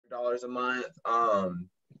$10 a month. Comes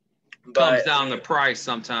But I down mean, the price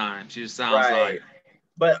sometimes. It sounds right. like.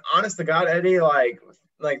 But honest to God, Eddie, like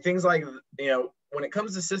things like, when it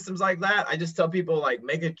comes to systems like that, I just tell people like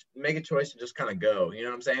make a choice and just kind of go. You know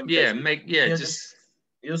what I'm saying? Yeah, Because just just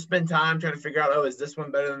you'll spend time trying to figure out, oh, is this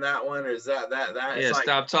one better than that one, or is that? It's yeah, like,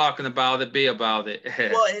 stop talking about it, be about it.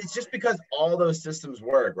 well, it's just because all those systems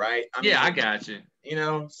work, right? I Yeah, I mean, got you.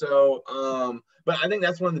 so but I think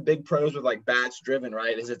that's one of the big pros with like batch driven,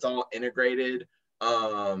 right? Is it's all integrated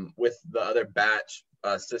with the other batch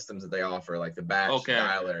systems that they offer, like the batch Okay.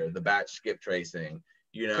 dialer, the batch skip tracing,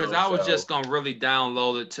 Cause I was so just gonna really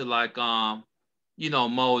download it to like Mojo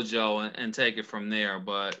and take it from there.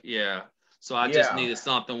 But yeah. So I just yeah. needed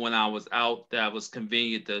something when I was out that was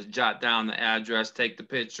convenient to jot down the address, take the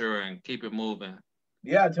picture, and keep it moving.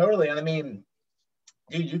 Yeah, totally. And I mean,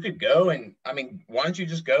 dude, you could go, and I mean, why don't you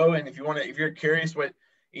just go, and if you're curious what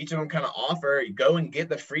each of them kind of offer, you go and get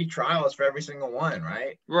the free trials for every single one,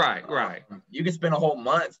 right? Right, right. You could spend a whole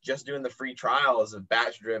month just doing the free trials of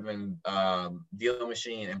batch driven deal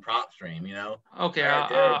machine and prop stream, Okay, right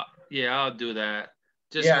there. yeah, I'll do that.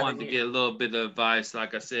 Just Yeah, and wanted then to get a little bit of advice.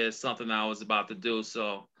 Like I said, something I was about to do.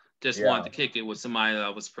 So just wanted yeah, to kick it with somebody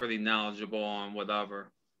that was pretty knowledgeable on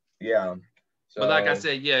whatever. yeah. But like I So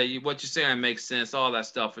said, yeah, what you're saying makes sense. All that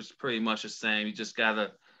stuff is pretty much the same. You just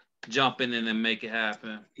gotta jump in and make it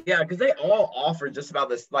happen. yeah, because they all offer just about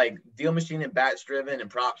this, like deal machine and batch driven and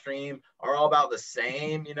prop stream are all about the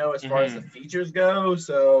same, as far as the Hmm. features go.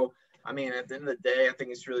 So I mean, at the end of the day, I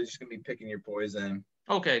think it's really just gonna be picking your poison.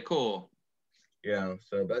 Okay, cool. Yeah,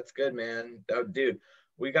 so that's good, man. Dude,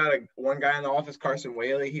 we got one guy in the office, Carson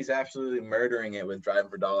Whaley. He's absolutely murdering it with Driving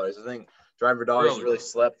for Dollars. I think Driving for Dollars is Really? really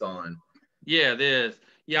slept on. Yeah, it is.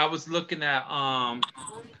 Yeah, I was looking at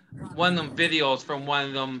one of them videos from one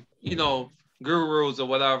of them, gurus or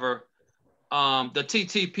whatever, the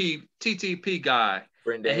TTP guy,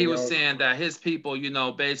 Brent and he was Daniels. saying that his people,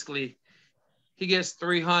 basically he gets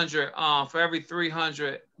 300 for every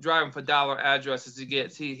 300 driving for dollar addresses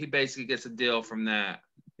he basically gets a deal from that.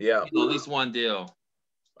 Yeah, At least one deal.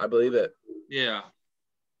 I believe it. Yeah.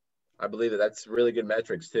 I believe it. That's really good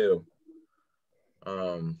metrics too.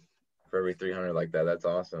 Um, for every 300 like that, that's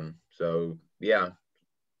awesome. So yeah,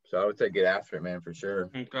 so I would say get after it, man, for sure.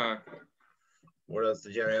 Okay. What else?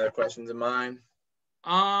 Did you have any other questions in mind?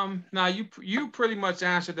 Now you pretty much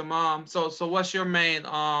answered them. So what's your main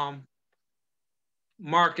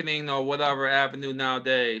marketing or whatever avenue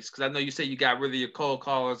nowadays? Because I know you said you got rid of your cold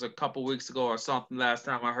callers a couple weeks ago or something last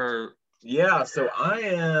time I heard. Yeah, so I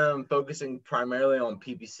am focusing primarily on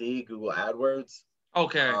PPC, Google AdWords.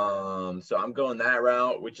 Okay. So I'm going that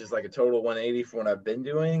route, which is like a total 180 from what I've been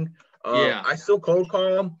doing. Yeah. I still cold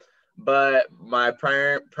call, but my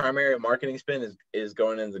primary marketing spend is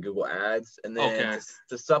going into Google Ads, and then Okay.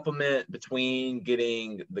 to supplement between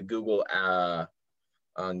getting the Google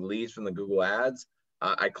leads from the Google Ads,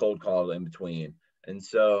 I cold call in between. And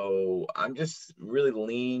so I'm just really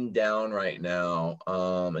lean down right now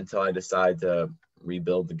until I decide to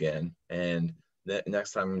rebuild again. And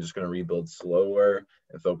next time I'm just going to rebuild slower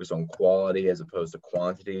and focus on quality as opposed to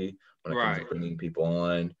quantity when it comes to Right. bringing people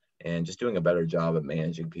on and just doing a better job of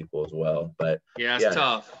managing people as well. But Yeah, it's yeah,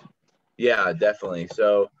 tough. yeah, definitely.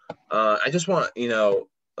 So I just want,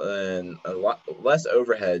 and a lot less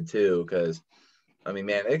overhead too, because I mean,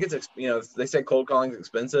 man, it gets, they say cold calling is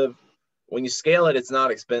expensive. When you scale it, it's not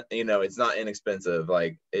it's not inexpensive.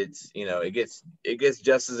 Like it gets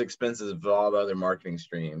just as expensive as all the other marketing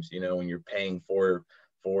streams, when you're paying for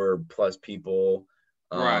plus people,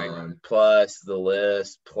 Right. plus the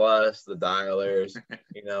list, plus the dialers,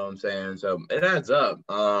 you know what I'm saying? So it adds up.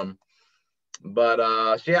 So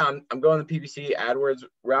yeah, I'm going the PPC AdWords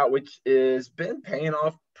route, which is been paying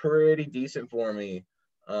off pretty decent for me.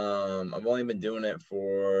 I've only been doing it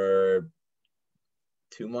for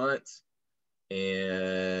 2 months,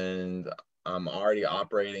 and I'm already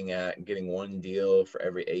operating at getting one deal for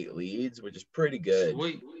every 8 leads, which is pretty good.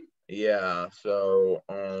 Sweet. Yeah, so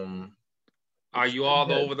Are it's you pretty all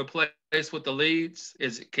good. over the place with the leads?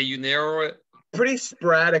 Can you narrow it? Pretty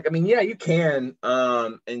sporadic. I mean, yeah, you can,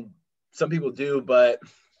 and some people do, but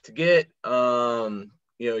to get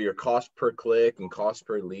your cost per click and cost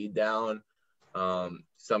per lead down,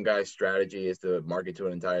 some guy's strategy is to market to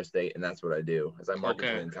an entire state, and that's what I do, is I market to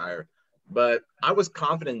the Okay. entire. But I was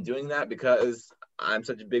confident in doing that because I'm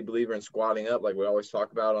such a big believer in squatting up, like we always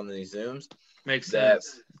talk about on these Zooms, Makes that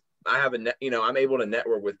sense. I have I'm able to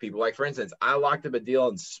network with people. Like, for instance, I locked up a deal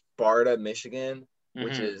in Sparta, Michigan,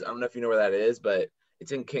 which Mm-hmm. is, I don't know if you know where that is, but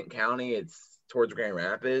it's in Kent County. It's towards Grand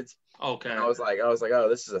Rapids. And Okay. I was like, oh,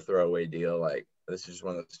 this is a throwaway deal. Like, this is just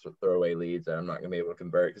one of those throwaway leads that I'm not gonna be able to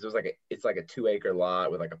convert because it's like a 2-acre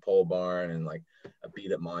lot with like a pole barn and like a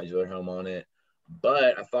beat up modular home on it.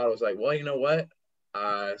 But I thought, I was like, well, you know what?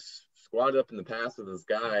 I squatted up in the past with this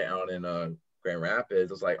guy out in Grand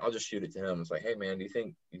Rapids. I was like, I'll just shoot it to him. It's like, hey man, do you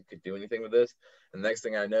think you could do anything with this? And the next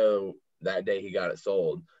thing I know, that day he got it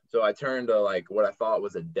sold. So I turned like what I thought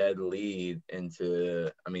was a dead lead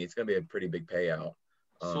into, I mean, it's gonna be a pretty big payout.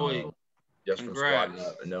 Sweet. Just from squatting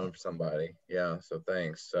Congrats. up and knowing for somebody. Yeah. So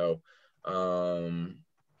thanks. So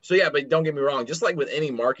yeah, but don't get me wrong, just like with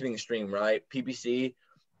any marketing stream, right? PPC,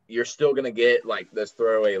 you're still gonna get like those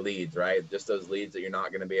throwaway leads, right? Just those leads that you're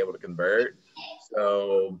not gonna be able to convert.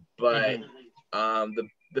 So, but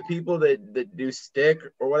the people that do stick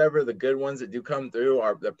or whatever, the good ones that do come through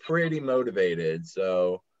they're pretty motivated.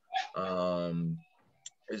 So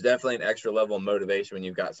there's definitely an extra level of motivation when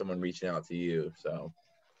you've got someone reaching out to you. So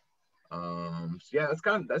yeah,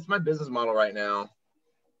 that's my business model right now.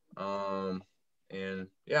 And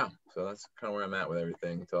yeah, so that's kind of where I'm at with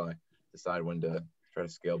everything until I decide when to try to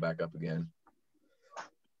scale back up again.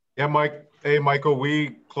 Yeah, Mike. Hey, Michael,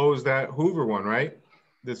 we closed that Hoover one, right?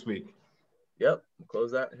 This week. Yep,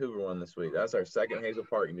 close that Hoover one this week. That's our second Hazel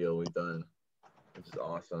Park deal we've done, which is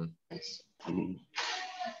awesome.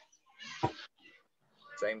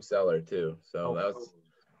 Same seller too, so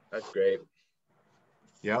that's great.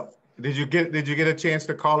 Yep. Did you get a chance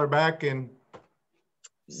to call her back and?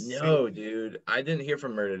 No, dude, I didn't hear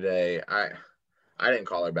from her today. I didn't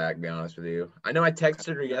call her back, to be honest with you. I know I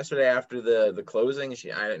texted her yesterday after the closing.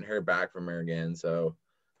 I didn't hear back from her again. So,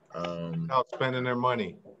 out spending their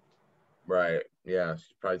money. Right. Yeah.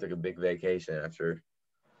 She probably took a big vacation after.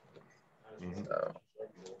 So.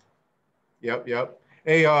 Yep.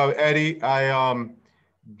 Hey, Eddie,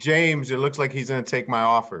 James, it looks like he's gonna take my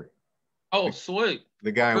offer. Oh, sweet.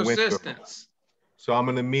 The guy in Persistence. So I'm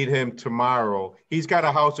gonna meet him tomorrow. He's got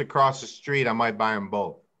a house across the street. I might buy him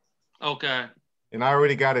both. Okay. And I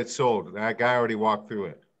already got it sold. That guy already walked through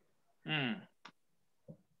it.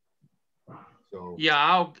 So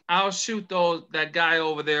yeah, I'll shoot that guy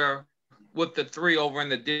over there with the 3 over in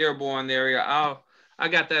the Dearborn area. I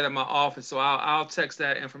got that in my office, so I'll text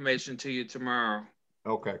that information to you tomorrow.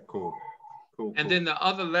 Okay, cool. And then the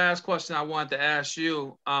other last question I wanted to ask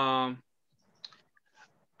you, are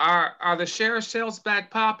the sheriff sales back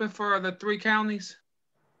popping for the 3 counties?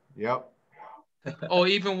 Yep. Or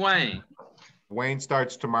even Wayne? Wayne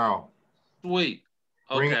starts tomorrow. Sweet.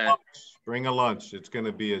 Okay. Bring a lunch. It's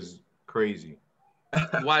gonna be as crazy.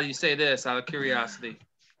 Why do you say this? Out of curiosity.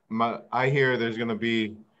 I hear there's gonna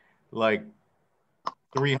be like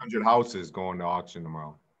 300 houses going to auction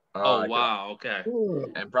tomorrow. Oh wow! Okay.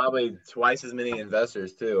 And probably twice as many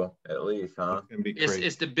investors too, at least, huh?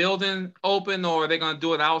 Is the building open, or are they gonna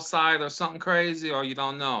do it outside, or something crazy, or you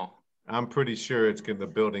don't know? I'm pretty sure the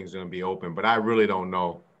building's gonna be open, but I really don't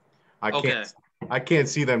know. I can't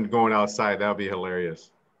see them going outside. That'll be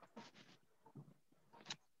hilarious.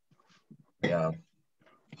 Yeah.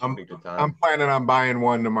 I'm planning on buying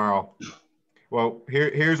one tomorrow. Well,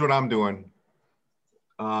 here's what I'm doing.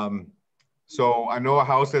 So I know a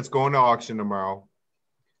house that's going to auction tomorrow.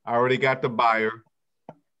 I already got the buyer.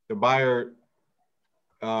 The buyer,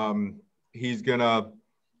 he's gonna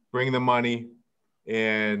bring the money,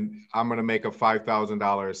 and I'm gonna make a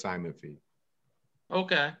 $5,000 assignment fee.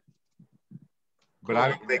 Okay. But I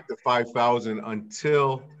don't make the $5,000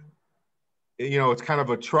 until, it's kind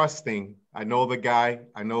of a trust thing. I know the guy.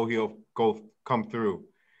 I know he'll come through.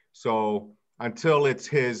 So until it's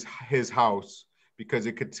his house, because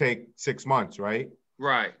it could take 6 months, right?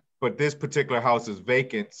 Right. But this particular house is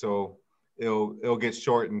vacant, so it'll get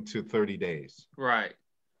shortened to 30 days. Right.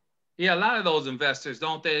 Yeah, a lot of those investors,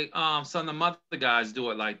 don't they? Some of the other guys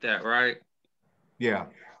do it like that, right? Yeah.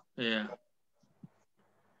 Yeah.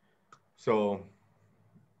 So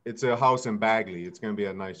it's a house in Bagley. It's going to be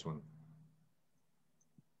a nice one.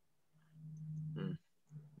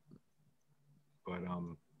 But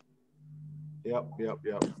yep.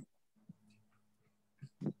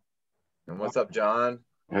 And what's up, John?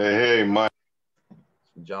 Hey, Mike.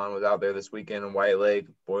 John was out there this weekend in White Lake,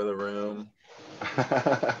 Boiler Room.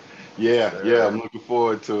 yeah, I'm looking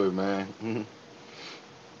forward to it, man.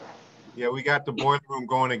 Yeah, we got the Boiler Room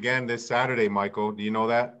going again this Saturday, Michael. Do you know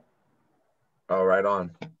that? Oh, right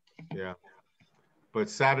on. Yeah. But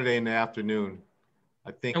Saturday in the afternoon,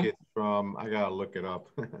 I think it's from, I got to look it up.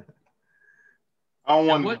 I don't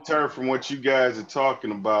want to deter from what you guys are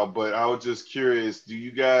talking about, but I was just curious,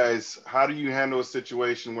 how do you handle a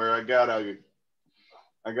situation where I got a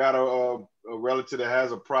relative that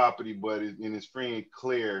has a property, and it's free and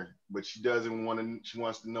clear, but she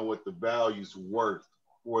wants to know what the value's worth.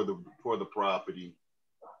 for the property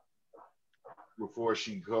before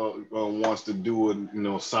she wants to do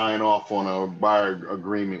it, sign off on a buyer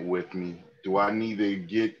agreement with me? Do I need to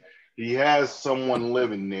get? He has someone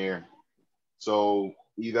living there, so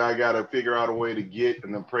either I got to figure out a way to get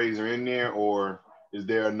an appraiser in there, or is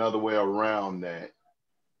there another way around that?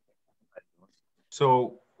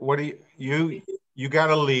 So what do you got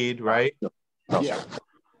a lead, right? No, Yeah.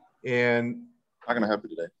 And not gonna help you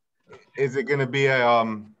today. is it going to be a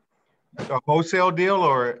wholesale deal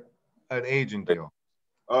or an agent deal?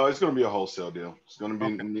 It's going to be a wholesale deal. It's going to be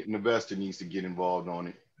an investor needs to get involved on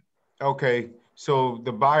it. Okay. So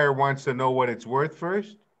the buyer wants to know what it's worth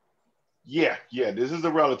first? Yeah. This is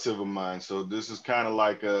a relative of mine. So this is kind of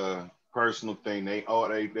like a personal thing. They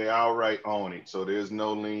outright own it. So there's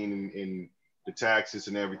no lien in the taxes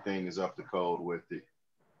and everything is up to code with it.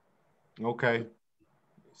 Okay.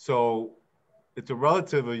 So it's a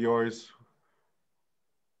relative of yours.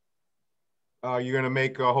 You're going to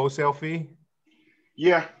make a wholesale fee?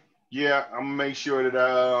 Yeah. I'm gonna make sure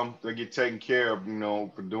that they get taken care of,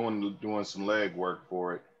 for doing some leg work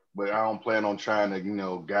for it. But I don't plan on trying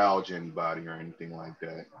to, gouge anybody or anything like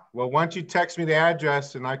that. Well, why don't you text me the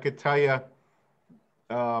address and I could tell you,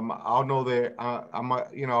 I'll know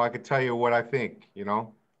I could tell you what I think,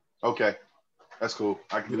 Okay, that's cool.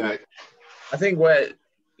 I can do that. I think what,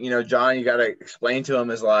 John, you got to explain to them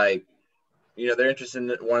is like, they're interested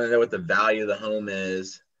in wanting to know what the value of the home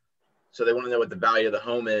is. So they want to know what the value of the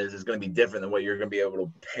home is going to be different than what you're going to be able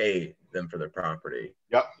to pay them for their property.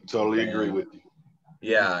 Yep, totally agree with you.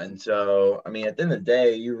 Yeah, and so, at the end of the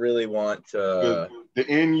day, you really want to... The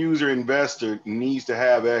end user investor needs to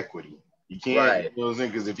have equity. He can't, right. You know what I'm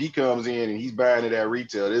saying? Because if he comes in and he's buying it at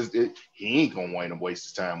retail, he ain't going to want to waste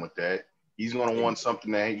his time with that. He's going to want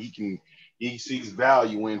something that he sees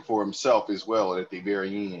value in for himself as well at the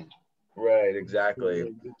very end. Right,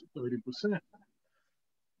 exactly. 30%.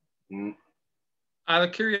 Out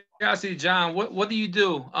of curiosity, John, what do you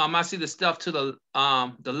do? I see the stuff to the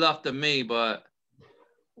left of me, but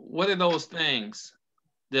what are those things?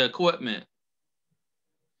 The equipment.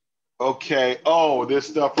 Okay. Oh, this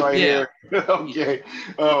stuff right here. Okay.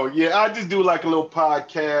 Oh, yeah. I just do like a little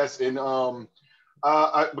podcast, and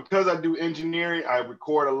because I do engineering, I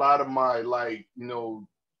record a lot of my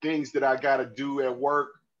things that I got to do at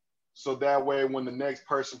work. So that way, when the next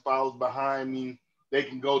person follows behind me, they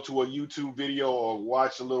can go to a YouTube video or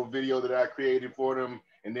watch a little video that I created for them,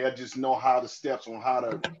 and they'll just know how the steps on how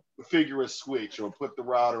to configure a switch or put the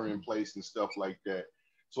router in place and stuff like that.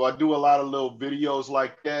 So I do a lot of little videos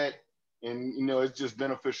like that, and it's just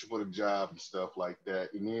beneficial for the job and stuff like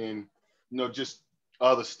that. And then just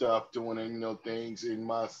other stuff doing things. And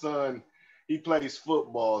my son, he plays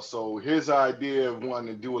football, so his idea of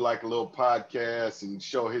wanting to do like a little podcast and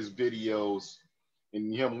show his videos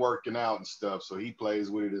and him working out and stuff, so he plays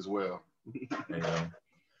with it as well. There you go.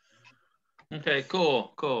 Okay,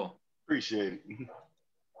 cool. Appreciate it.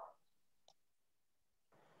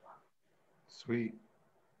 Sweet.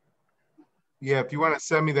 Yeah, if you want to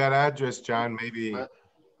send me that address, John, maybe.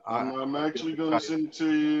 I'm actually going to send it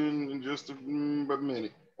to you in just a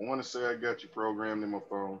minute. I want to say I got you programmed in my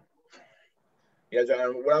phone. Yeah,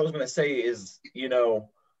 John, what I was going to say is,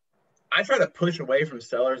 I try to push away from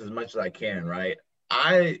sellers as much as I can, right?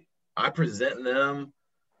 I present them,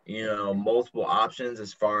 multiple options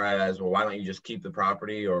as far as, well, why don't you just keep the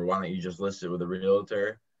property, or why don't you just list it with a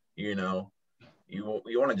realtor? You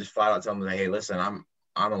want to just flat out tell them, hey, listen, I'm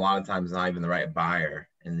a lot of times not even the right buyer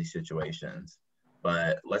in these situations,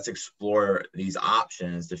 but let's explore these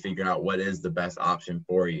options to figure out what is the best option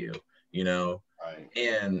for you, Right.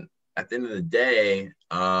 And at the end of the day,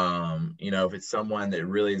 if it's someone that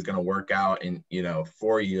really is going to work out and,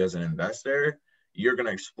 for you as an investor, you're going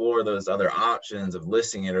to explore those other options of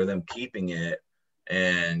listing it or them keeping it.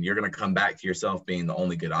 And you're going to come back to yourself being the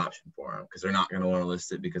only good option for them, because they're not going to want to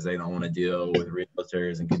list it because they don't want to deal with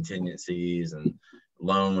realtors and contingencies and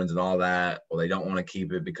loans and all that. Well, they don't want to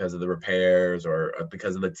keep it because of the repairs or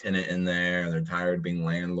because of the tenant in there, and they're tired of being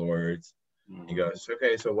landlords. Mm-hmm. He goes,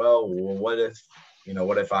 okay, so what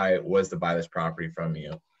if I was to buy this property from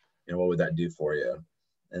you? What would that do for you?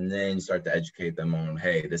 And then you start to educate them on,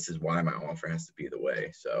 hey, this is why my offer has to be the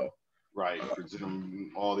way. So right, present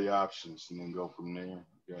them all the options and then go from there.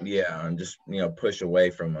 Gotcha. Yeah, and just push away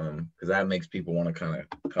from them, because that makes people want to kind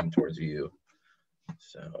of come towards you.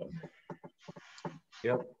 So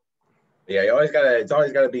yep. Yeah, it's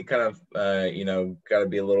always gotta be kind of gotta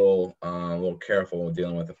be a little careful with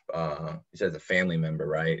dealing with you said it's a family member,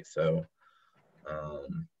 right? So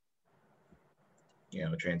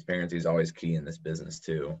transparency is always key in this business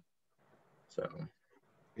too. So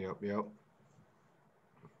Yep.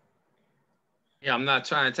 Yeah, I'm not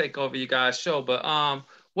trying to take over you guys' show, but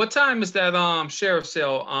what time is that sheriff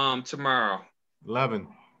sale tomorrow? 11.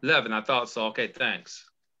 11. I thought so. Okay, thanks.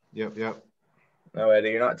 Yep. No, Eddie,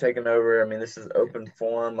 you're not taking over. I mean, this is open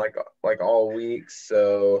forum like all weeks.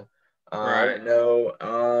 So I Right. don't know.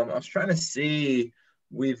 I was trying to see.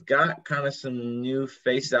 We've got kind of some new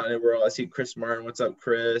faces out in the world. I see Chris Martin. What's up,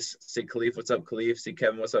 Chris? See Khalif. What's up, Khalif? See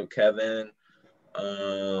Kevin. What's up, Kevin?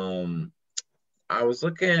 I was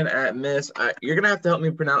looking at Miss. You're gonna have to help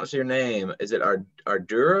me pronounce your name. Is it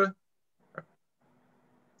Ardura?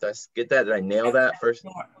 Did I get that? Did I nail that first?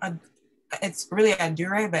 It's really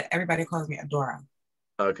Adura, but everybody calls me Adora.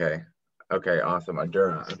 Okay. Okay, awesome.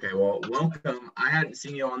 Ardura. Okay, well, welcome. I hadn't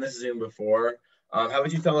seen you on this Zoom before. How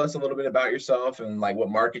would you tell us a little bit about yourself and like what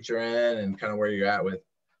market you're in and kind of where you're at with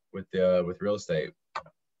real estate?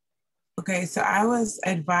 Okay, so I was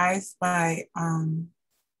advised by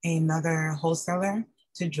another wholesaler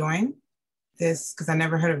to join this because I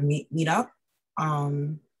never heard of Meetup.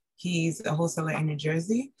 He's a wholesaler in New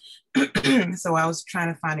Jersey. So I was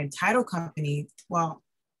trying to find a title company. Well,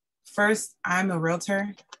 first, I'm a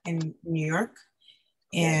realtor in New York,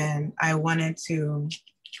 and I wanted to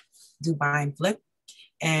do buy and flip.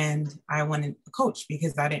 And I wanted a coach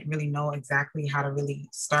because I didn't really know exactly how to really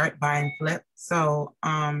start buy and flip. So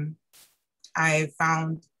I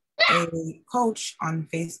found a coach on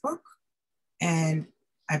Facebook, and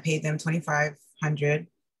I paid them $2,500,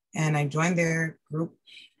 and I joined their group.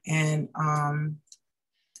 And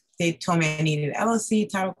they told me I needed LLC,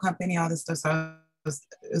 title company, all this stuff. So it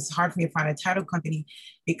was hard for me to find a title company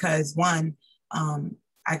because one,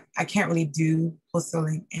 I can't really do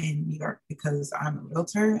wholesaling in New York because I'm a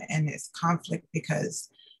realtor, and it's conflict because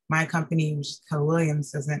my company, which is Keller Williams,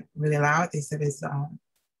 doesn't really allow it. They said it's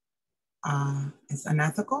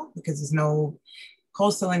unethical because there's no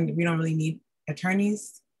wholesaling. We don't really need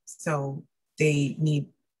attorneys, so there needs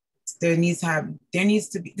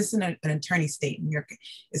to be, this is an attorney state. New York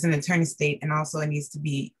is an attorney state, and also it needs to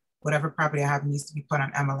be, whatever property I have needs to be put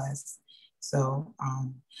on MLS. So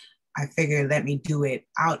I figured let me do it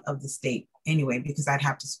out of the state anyway, because I'd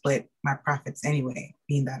have to split my profits anyway,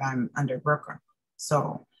 being that I'm under broker.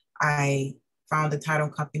 So I found a title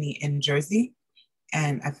company in Jersey,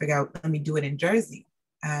 and I figured out, let me do it in Jersey.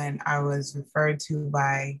 And I was referred to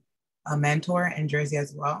by a mentor in Jersey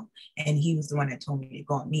as well. And he was the one that told me to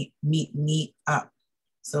go and meet up.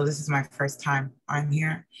 So this is my first time I'm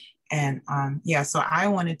here. And yeah, so I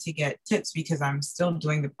wanted to get tips because I'm still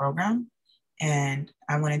doing the program. And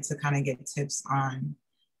I wanted to kind of get tips on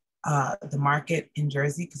the market in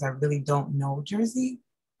Jersey because I really don't know Jersey.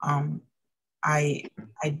 I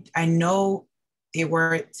know they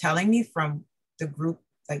were telling me from the group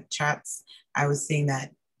like chats, I was seeing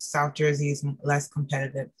that South Jersey is less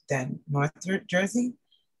competitive than North Jersey.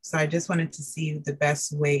 So I just wanted to see the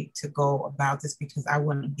best way to go about this because I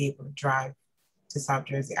wouldn't be able to drive to South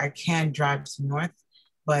Jersey. I can drive to North,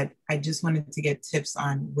 but I just wanted to get tips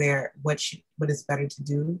on what is better to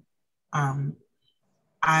do. I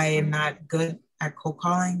am not good at cold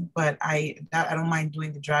calling, but I don't mind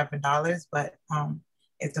doing the drive for dollars. But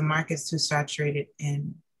if the market's too saturated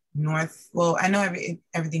in North, well, I know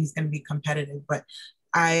everything's going to be competitive, but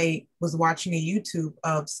I was watching a YouTube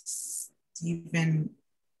of Stephen,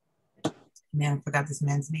 man, I forgot this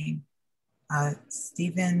man's name.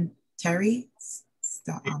 Stephen Terry,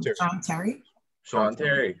 Sean Terry. Sean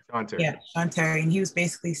Terry. Yeah, Sean Terry. And he was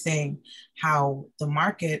basically saying how the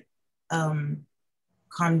market come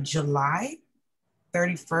July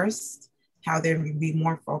 31st, how there will be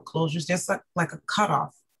more foreclosures, just like a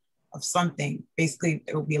cutoff of something. Basically,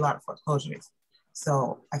 there will be a lot of foreclosures.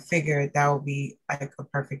 So I figured that would be like a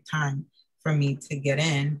perfect time for me to get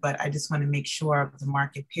in, but I just want to make sure of the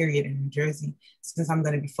market period in New Jersey, since I'm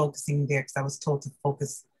going to be focusing there because I was told to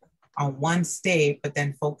focus on one state, but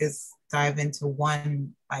then dive into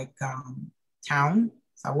one like town.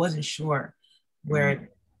 So I wasn't sure where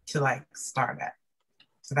to like start at.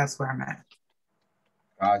 So that's where I'm at.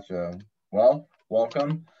 Gotcha. Well,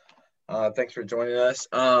 welcome. Thanks for joining us.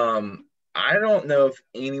 I don't know if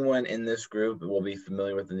anyone in this group will be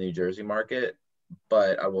familiar with the New Jersey market,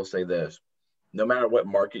 but I will say this. No matter what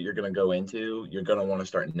market you're going to go into, you're going to want to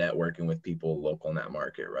start networking with people local in that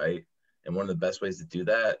market, right? And one of the best ways to do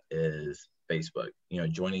that is Facebook.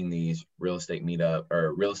 Joining these real estate meetup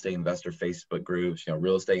or real estate investor Facebook groups,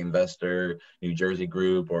 real estate investor New Jersey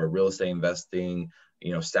group or real estate investing,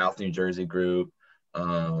 South New Jersey group.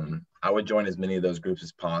 I would join as many of those groups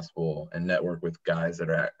as possible and network with guys that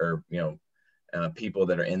are people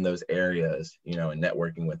that are in those areas, and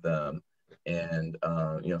networking with them and,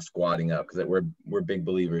 squatting up, because we're big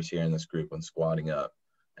believers here in this group on squatting up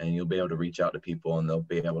and you'll be able to reach out to people, and they'll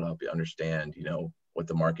be able to help you understand, you know, what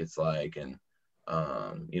the market's like, and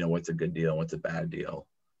you know, what's a good deal, what's a bad deal.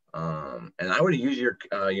 And I would use your,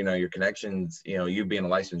 you know, your connections, you know, you being a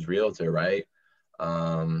licensed realtor, right?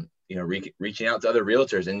 You know, reaching out to other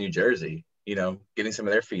realtors in New Jersey, you know, getting some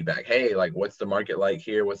of their feedback. Hey, like, what's the market like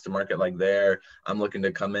here? What's the market like there? I'm looking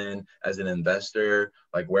to come in as an investor.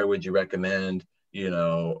 Like, where would you recommend, you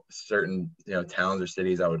know, certain, you know, towns or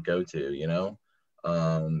cities I would go to, you know?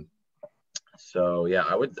 So yeah,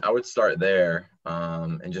 I would start there,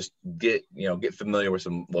 and just get familiar with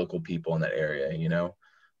some local people in that area, you know?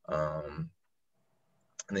 And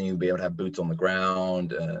then you'll be able to have boots on the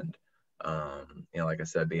ground, and you know, like I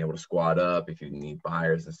said, being able to squat up if you need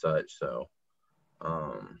buyers and such. So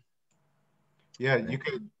yeah, you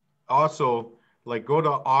could also like go to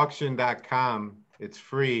auction.com. It's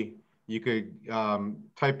free. You could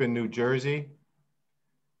type in New Jersey,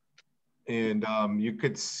 and you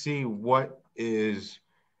could see what is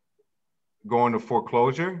going to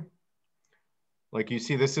foreclosure. Like you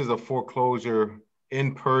see, this is a foreclosure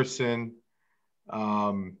in person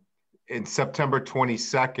in September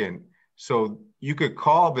 22nd. So you could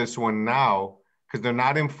call this one now because they're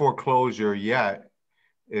not in foreclosure yet.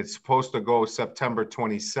 It's supposed to go September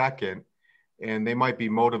 22nd, and they might be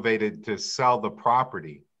motivated to sell the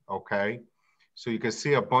property, okay? So you can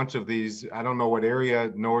see a bunch of these. I don't know what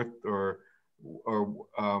area, north or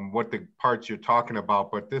what the parts you're talking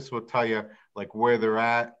about, but this will tell you like where they're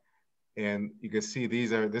at. And you can see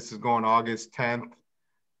this is going August 10th.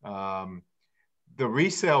 The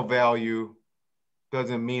resale value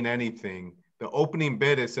doesn't mean anything. The opening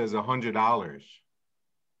bid, it says $100.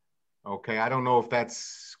 Okay, I don't know if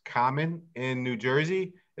that's common in New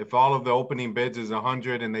Jersey. If all of the opening bids is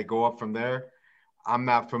 100 and they go up from there, I'm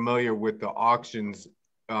not familiar with the auctions,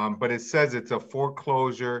 but it says it's a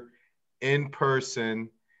foreclosure in person.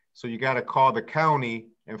 So you got to call the county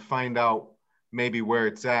and find out maybe where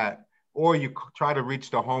it's at, or you try to reach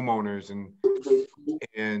the homeowners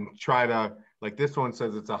and try to, like this one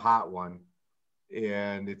says it's a hot one,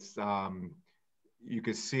 and it's you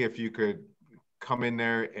could see if you could come in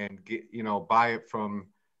there and get, you know, buy it from,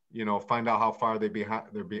 you know, find out how far they're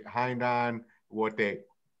behind on what they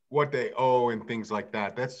owe and things like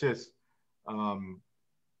that. That's just an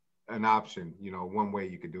option, you know, one way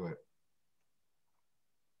you could do it.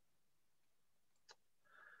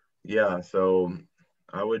 yeah, so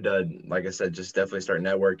I would, like I said, just definitely start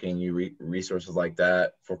networking. You resources like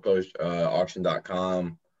that, foreclosure,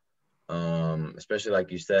 auction.com, especially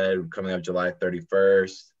like you said, coming up July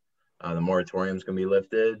 31st, the moratorium's going to be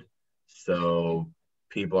lifted. So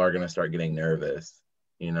people are going to start getting nervous,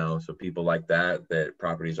 you know? So people like that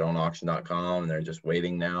properties are on auction.com and they're just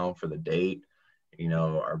waiting now for the date, you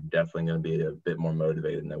know, are definitely going to be a bit more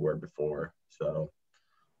motivated than they were before. So,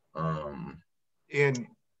 and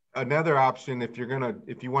another option, if you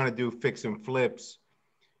want to do fix and flips,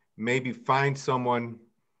 maybe find someone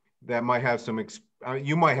that might have some,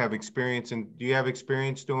 you might have experience. And do you have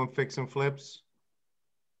experience doing fix and flips?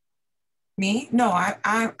 Me? No,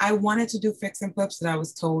 I wanted to do fix and flips, that I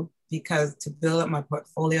was told, because to build up my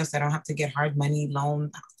portfolio so I don't have to get hard money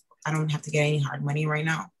loan. I don't have to get any hard money right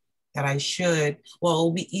now. That I should, well,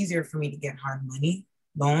 it'll be easier for me to get hard money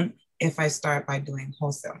loan if I start by doing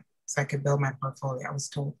wholesale. So I could build my portfolio, I was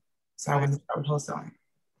told. So I want to start with wholesaling.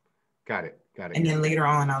 Got it. And then later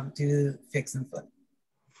on, I'll do fix and flip.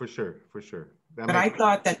 For sure. But I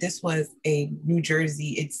thought that this was a New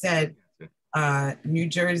Jersey, it said New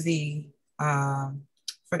Jersey,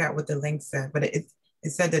 forgot what the link said, but it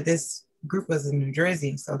said that this group was in New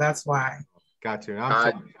Jersey. So that's why. Got you.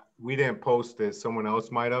 I'm sorry. We didn't post it. Someone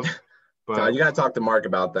else might have. But you got to talk to Mark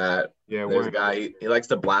about that. Yeah, there's a guy, he likes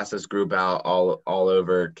to blast this group out all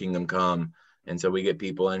over Kingdom Come. And so we get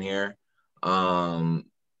people in here.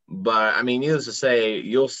 But I mean, needless to say,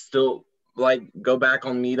 you'll still like go back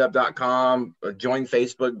on meetup.com, join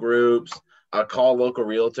Facebook groups, call local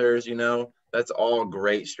realtors, you know, that's all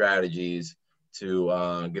great strategies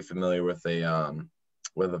to get familiar with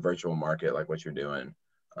a virtual market like what you're doing.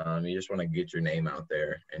 You just want to get your name out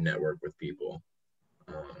there and network with people.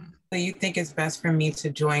 So you think it's best for me to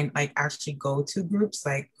join, like actually go to groups,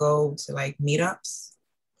 like go to like meetups?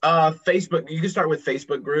 Facebook, you can start with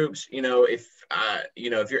Facebook groups. You know, if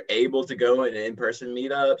you're able to go in-person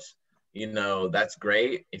meetups, you know, that's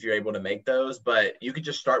great if you're able to make those, but you could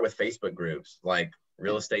just start with Facebook groups like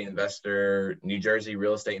Real Estate Investor, New Jersey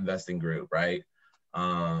Real Estate Investing Group, right?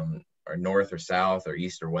 Or North or South or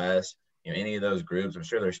East or West, you know, any of those groups. I'm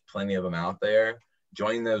sure there's plenty of them out there.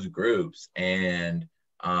 Join those groups and,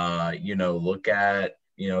 you know, look at,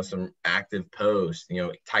 you know, some active posts, you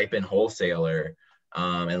know, type in wholesaler,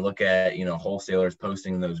 and look at, you know, wholesalers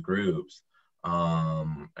posting in those groups,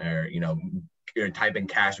 or, you know, type in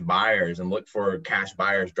cash buyers and look for cash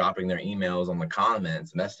buyers dropping their emails on the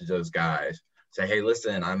comments, message those guys, say, hey,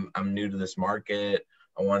 listen, I'm new to this market.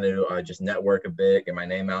 I want to just network a bit, get my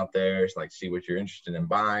name out there, so like see what you're interested in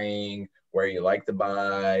buying, where you like to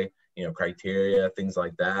buy, you know, criteria, things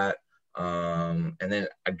like that. And then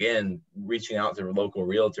again, reaching out to local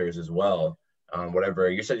realtors as well. Whatever,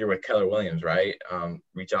 you said you're with Keller Williams, right?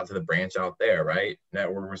 Reach out to the branch out there, right?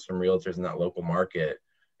 Network with some realtors in that local market,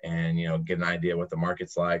 and, you know, get an idea what the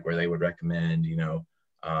market's like, where they would recommend, you know,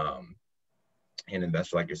 an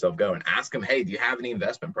investor like yourself go, and ask them, hey, do you have any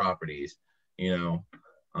investment properties? You know,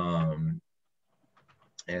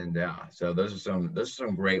 and yeah, so those are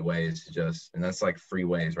some great ways to just, and that's like free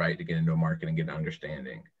ways, right, to get into a market and get an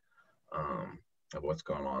understanding of what's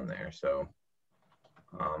going on there. So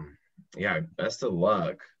yeah, best of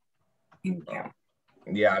luck.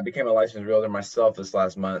 Yeah, I became a licensed realtor myself this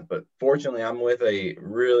last month, but fortunately I'm with a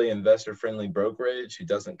really investor-friendly brokerage who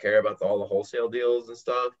doesn't care about all the wholesale deals and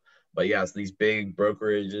stuff. But yes, these big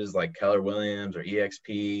brokerages like Keller Williams or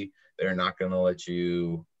EXP, they're not going to let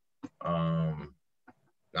you,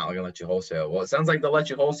 wholesale. Well, it sounds like they'll let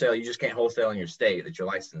you wholesale. You just can't wholesale in your state that you're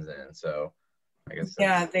licensed in. So I guess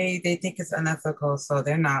yeah, they think it's unethical, so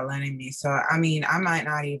they're not letting me. So I mean, I might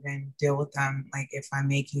not even deal with them. Like if I'm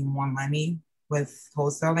making more money with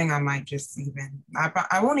wholesaling, I might just even,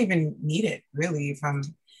 I won't even need it really if I'm,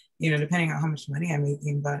 you know, depending on how much money I'm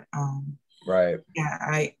making. But right. Yeah,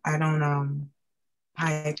 I don't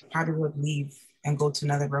I probably would leave and go to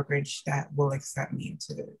another brokerage that will accept me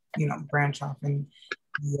to, you know, branch off and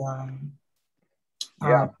be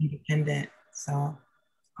independent. So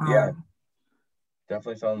yeah,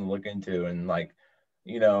 definitely something to look into. And like,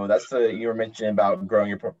 you know, that's you were mentioning about growing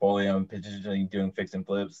your portfolio and potentially doing fix and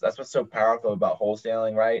flips. That's what's so powerful about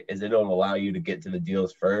wholesaling, right? Is it'll allow you to get to the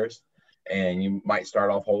deals first, and you might start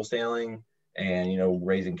off wholesaling and, you know,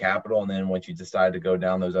 raising capital. And then once you decide to go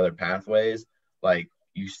down those other pathways, like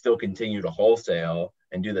you still continue to wholesale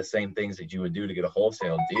and do the same things that you would do to get a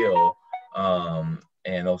wholesale deal. And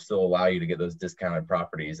it'll still allow you to get those discounted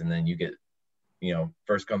properties. And then you get, you know,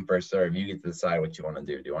 first come, first serve. You get to decide what you want to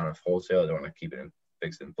do. Do you want to wholesale? Do you want to keep it in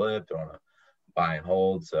fix and flip? Do you want to buy and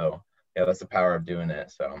hold? So yeah, that's the power of doing it.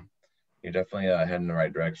 So you're definitely heading in the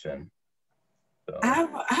right direction. So.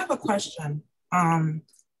 I have a question.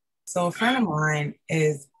 So a friend of mine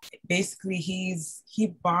is basically he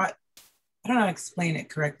bought, I don't know how to explain it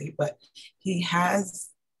correctly, but he has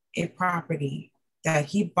a property that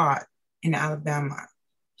he bought in Alabama.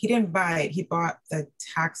 He didn't buy it, he bought the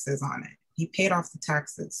taxes on it. He paid off the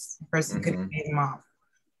taxes. The person couldn't pay him off.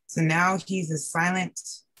 So now he's a silent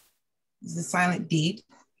deed.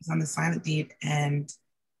 He's on the silent deed. And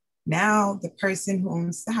now the person who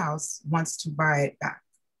owns the house wants to buy it back,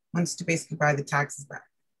 wants to basically buy the taxes back.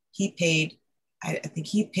 He paid, I think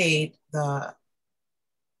he paid I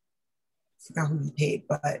forgot who he paid,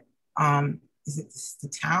 but is it the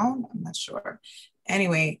town? I'm not sure.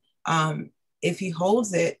 Anyway, if he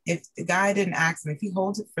holds it, if the guy didn't ask him, if he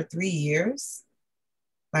holds it for 3 years,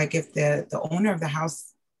 like if the owner of the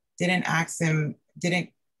house didn't ask him, didn't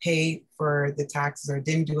pay for the taxes or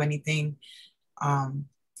didn't do anything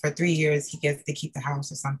for 3 years, he gets to keep the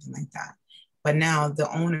house or something like that. But now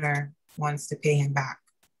the owner wants to pay him back,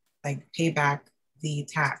 like pay back the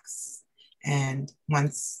tax, and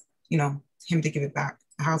wants, you know, him to give it back,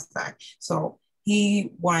 the house back. So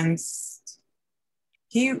the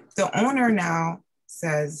owner now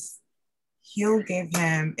says he'll give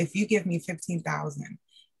him, if you give me 15,000,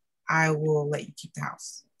 I will let you keep the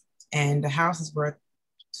house. And the house is worth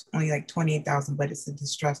only like 28,000, but it's a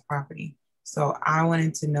distressed property. So I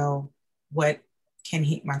wanted to know, what can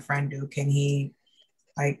my friend do? Can he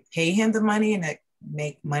like pay him the money and like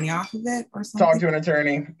make money off of it or something? Talk to an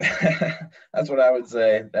attorney. That's what I would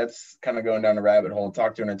say. That's kind of going down a rabbit hole.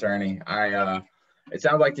 Talk to an attorney. It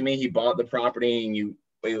sounds like to me he bought the property,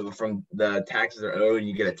 and from the taxes are owed, and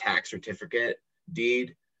you get a tax certificate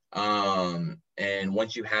deed. And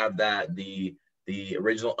once you have that, the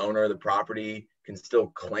original owner of the property can still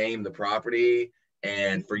claim the property.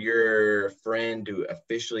 And for your friend to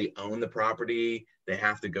officially own the property, they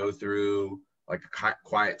have to go through like a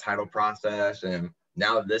quiet title process. And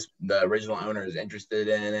now that the original owner is interested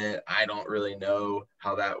in it, I don't really know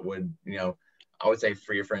how that would, you know, I would say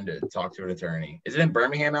for your friend to talk to an attorney. Is it in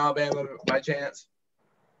Birmingham, Alabama by chance?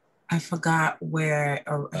 I forgot where.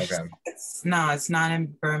 Okay. It's not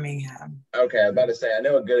in Birmingham. Okay, I was about to say, I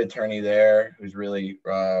know a good attorney there who's really,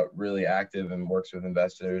 really active and works with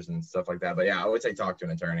investors and stuff like that. But yeah, I would say talk to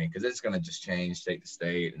an attorney, because it's going to just change state to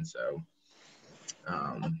state. And so,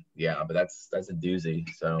 Yeah, but that's a doozy.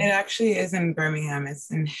 So It actually is in Birmingham.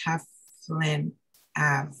 It's in Heflin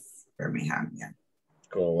Ave, Birmingham. Yeah.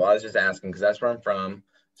 cool. Well, I was just asking because that's where I'm from.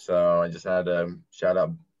 So I just had to shout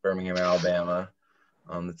out Birmingham, Alabama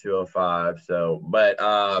on the 205. So, but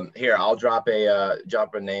here, I'll drop a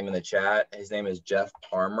name in the chat. His name is Jeff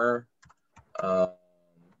Palmer.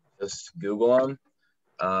 Just Google him.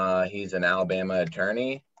 He's an Alabama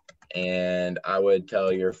attorney, and I would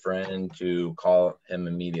tell your friend to call him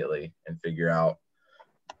immediately and figure out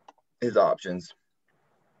his options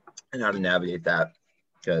and how to navigate that.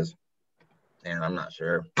 Because, man, I'm not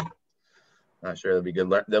sure. Not sure it'll be good.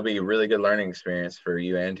 There'll be a really good learning experience for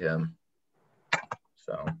you and him.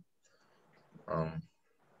 So, well,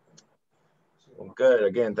 good.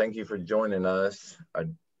 Again, thank you for joining us,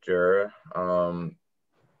 Jura.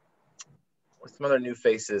 What's some other new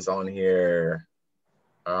faces on here?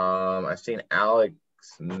 I've seen Alex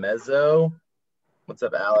Mezzo. What's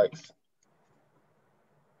up, Alex?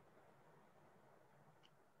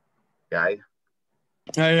 Guy?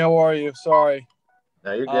 Hey, how are you? Sorry.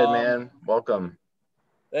 No, you're good, man. Welcome.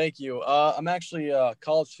 Thank you. I'm actually a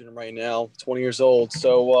college student right now, 20 years old.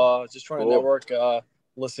 So just trying to network,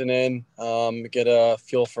 listen in, get a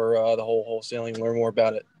feel for the whole wholesaling, learn more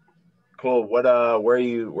about it. Cool. What where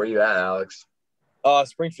you at, Alex?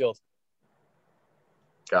 Springfield.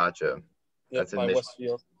 Gotcha. Yep, That's in by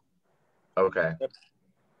Westfield. Okay. Yep.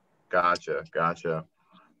 Gotcha.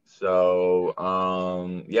 So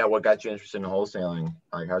yeah, what got you interested in wholesaling?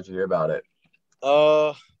 Like, how'd you hear about it?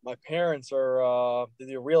 My parents are they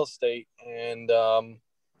do real estate, and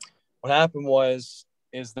what happened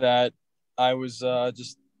is that I was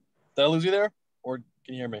just, did I lose you there, or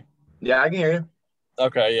can you hear me? Yeah, I can hear you.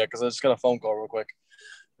 Okay, yeah, because I just got a phone call real quick.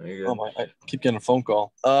 Oh my! I keep getting a phone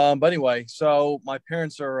call. But anyway, so my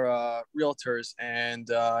parents are realtors, and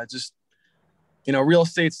just, real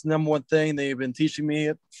estate's the number one thing. They've been teaching me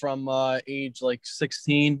it from age like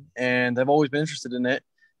 16, and I've always been interested in it.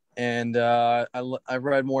 And I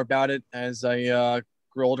read more about it as I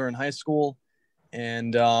grew older in high school,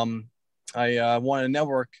 and I wanted to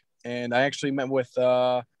network. And I actually met with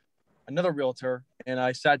another realtor, and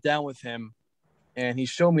I sat down with him, and he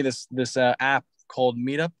showed me this app called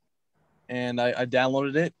Meetup, and I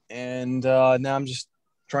downloaded it, and now I'm just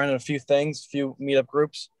trying a few Meetup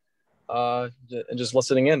groups, and just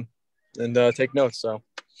listening in and take notes. So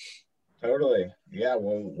totally. Yeah.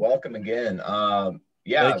 Well, welcome again.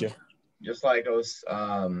 Yeah. Thank you. Just like I was,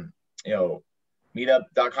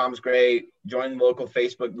 meetup.com is great. Join local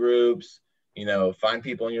Facebook groups, find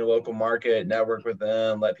people in your local market, network with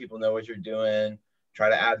them, let people know what you're doing, try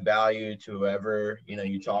to add value to whoever,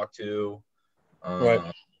 you talk to. Right.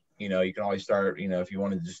 You can always start, if you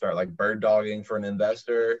wanted to just start like bird dogging for an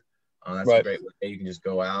investor, that's Right. a great way. You can just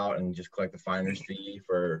go out and just collect the finder's fee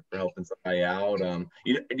for helping somebody out. Do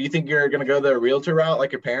you think you're going to go the realtor route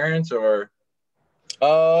like your parents, or?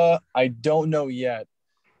 I don't know yet.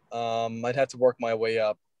 I'd have to work my way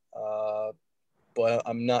up, but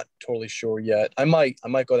I'm not totally sure yet. I might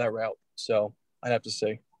go that route. So I'd have to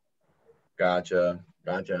see. Gotcha.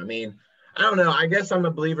 I mean, I don't know. I guess I'm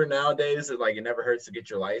a believer nowadays that like it never hurts to get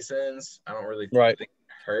your license. I don't really think it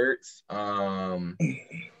hurts.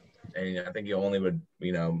 And I think you only would,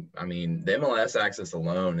 I mean, the MLS access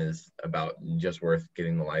alone is about just worth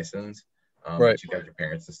getting the license. But you got your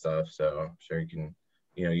parents and stuff, so I'm sure you can,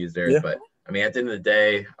 use theirs. Yeah. But I mean, at the end of the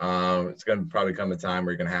day, it's going to probably come a time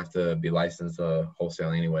where you're going to have to be licensed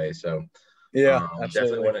wholesale anyway. So yeah,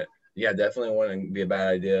 absolutely. Definitely wouldn't be a bad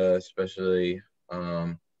idea, especially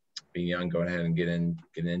being young, going ahead and get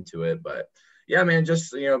into it. But yeah, man,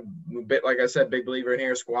 just, like I said, big believer in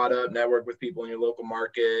here, squad up, network with people in your local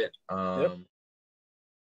market. Yep.